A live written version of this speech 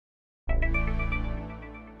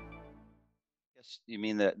Yes, you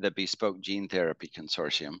mean the Bespoke Gene Therapy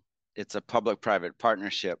Consortium. It's a public-private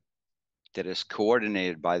partnership that is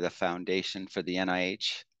coordinated by the Foundation for the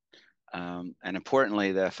NIH. And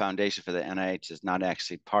importantly, the Foundation for the NIH is not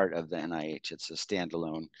actually part of the NIH. It's a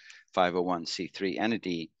standalone 501c3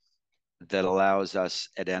 entity that allows us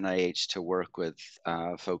at NIH to work with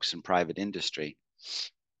folks in private industry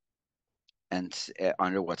and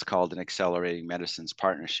under what's called an accelerating medicines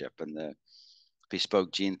partnership. And the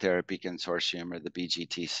Bespoke Gene Therapy Consortium, or the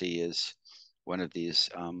BGTC, is one of these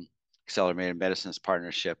accelerated medicines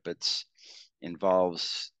partnership. It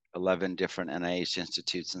involves 11 different NIH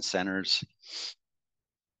institutes and centers,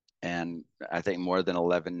 and I think more than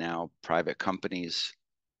 11 now private companies.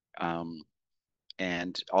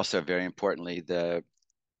 And also, very importantly, the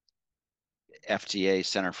FDA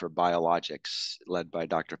Center for Biologics, led by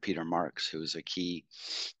Dr. Peter Marks, who is a key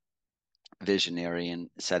visionary in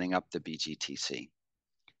setting up the BGTC.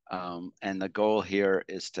 And the goal here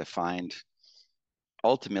is to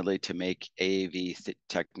ultimately to make AAV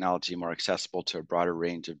technology more accessible to a broader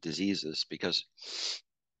range of diseases, because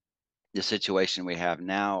the situation we have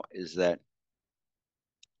now is that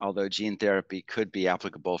although gene therapy could be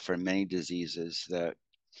applicable for many diseases, the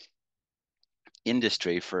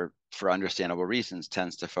industry, for understandable reasons,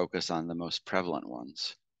 tends to focus on the most prevalent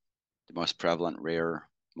ones, the most prevalent rare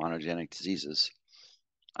monogenic diseases.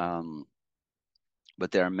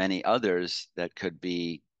 But there are many others that could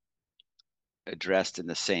be addressed in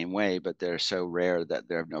the same way, but they're so rare that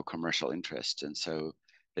they're of no commercial interest. And so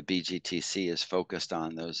the BGTC is focused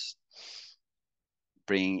on those,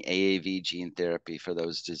 bringing AAV gene therapy for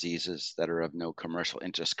those diseases that are of no commercial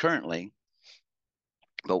interest currently.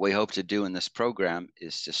 What we hope to do in this program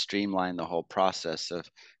is to streamline the whole process of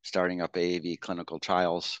starting up AAV clinical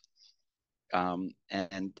trials. And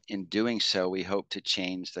in doing so, we hope to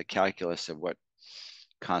change the calculus of what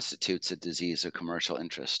constitutes a disease of commercial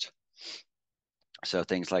interest. So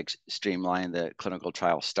things like streamline the clinical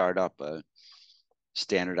trial startup, a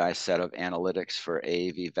standardized set of analytics for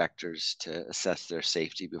AAV vectors to assess their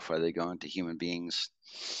safety before they go into human beings,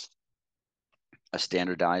 a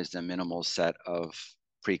standardized and minimal set of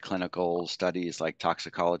preclinical studies like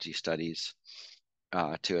toxicology studies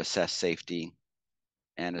to assess safety,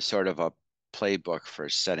 and a sort of a playbook for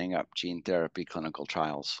setting up gene therapy clinical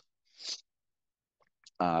trials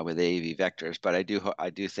with AAV vectors. But I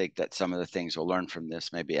do think that some of the things we'll learn from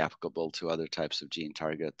this may be applicable to other types of gene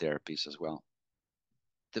targeted therapies as well.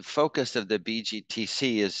 The focus of the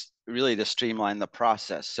BGTC is really to streamline the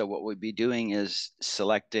process. So what we'll be doing is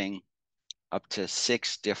selecting up to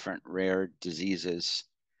 6 different rare diseases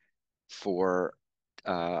for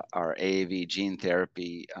our AAV gene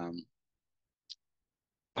therapy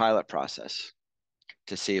pilot process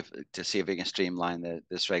to see if we can streamline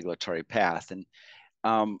this regulatory path. And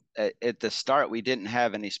at the start, we didn't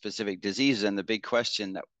have any specific disease, and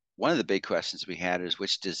one of the big questions we had is,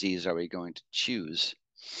 which disease are we going to choose?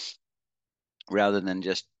 Rather than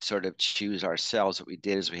just sort of choose ourselves, what we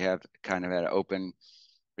did is we have kind of an open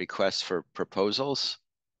request for proposals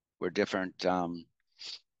where different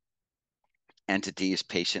entities,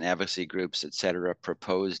 patient advocacy groups, et cetera,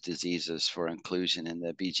 propose diseases for inclusion in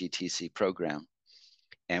the BGTC program.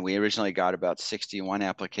 And we originally got about 61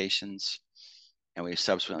 applications, and we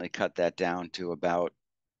subsequently cut that down to about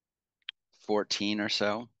 14 or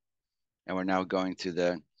so. And we're now going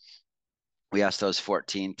through we asked those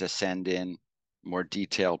 14 to send in more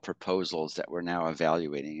detailed proposals that we're now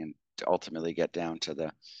evaluating, and to ultimately get down to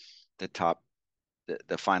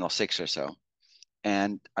the final 6 or so.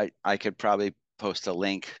 And I could probably post a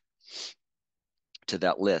link to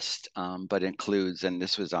that list, but includes, and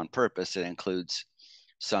this was on purpose, it includes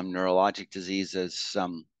some neurologic diseases,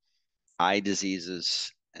 some eye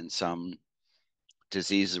diseases, and some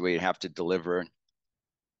diseases where you have to deliver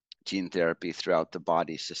gene therapy throughout the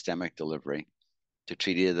body, systemic delivery, to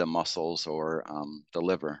treat either the muscles or the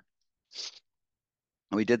liver.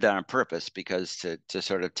 And we did that on purpose because to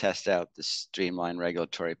sort of test out the streamlined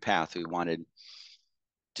regulatory path, we wanted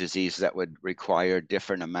disease that would require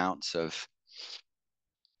different amounts of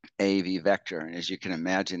AAV vector. And as you can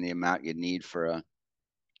imagine, the amount you need for a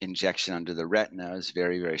injection under the retina is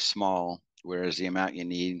very, very small, whereas the amount you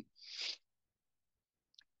need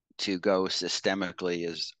to go systemically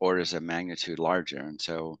is orders of magnitude larger. And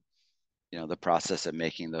so, the process of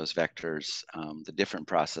making those vectors, the different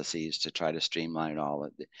processes to try to streamline it all,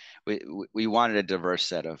 we wanted a diverse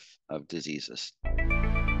set of diseases.